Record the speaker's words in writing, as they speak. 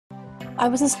I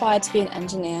was inspired to be an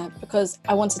engineer because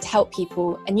I wanted to help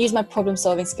people and use my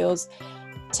problem-solving skills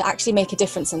to actually make a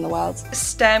difference in the world.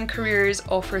 STEM careers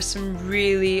offer some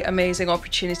really amazing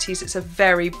opportunities. It's a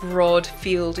very broad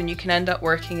field and you can end up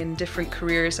working in different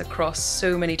careers across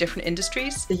so many different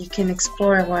industries. You can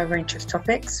explore a wide range of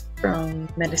topics from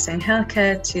medicine,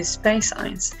 healthcare to space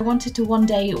science. I wanted to one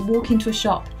day walk into a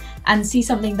shop and see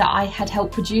something that I had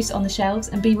helped produce on the shelves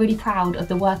and be really proud of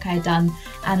the work I had done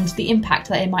and the impact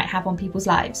that it might have on people's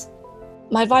lives.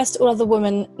 My advice to all other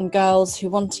women and girls who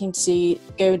wanting to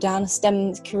go down a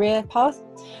STEM career path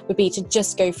would be to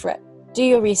just go for it. Do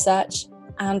your research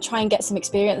and try and get some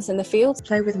experience in the field.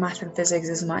 Play with math and physics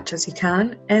as much as you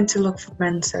can and to look for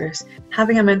mentors.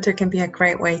 Having a mentor can be a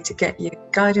great way to get you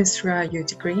guidance throughout your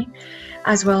degree,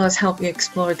 as well as help you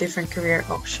explore different career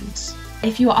options.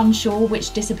 If you're unsure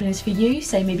which discipline is for you,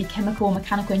 say maybe chemical or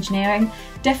mechanical engineering,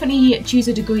 definitely choose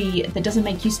a degree that doesn't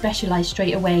make you specialise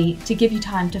straight away to give you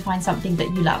time to find something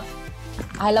that you love.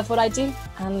 I love what I do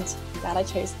and I'm glad I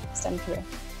chose STEM career.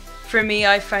 For me,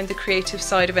 I found the creative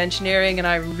side of engineering and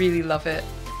I really love it.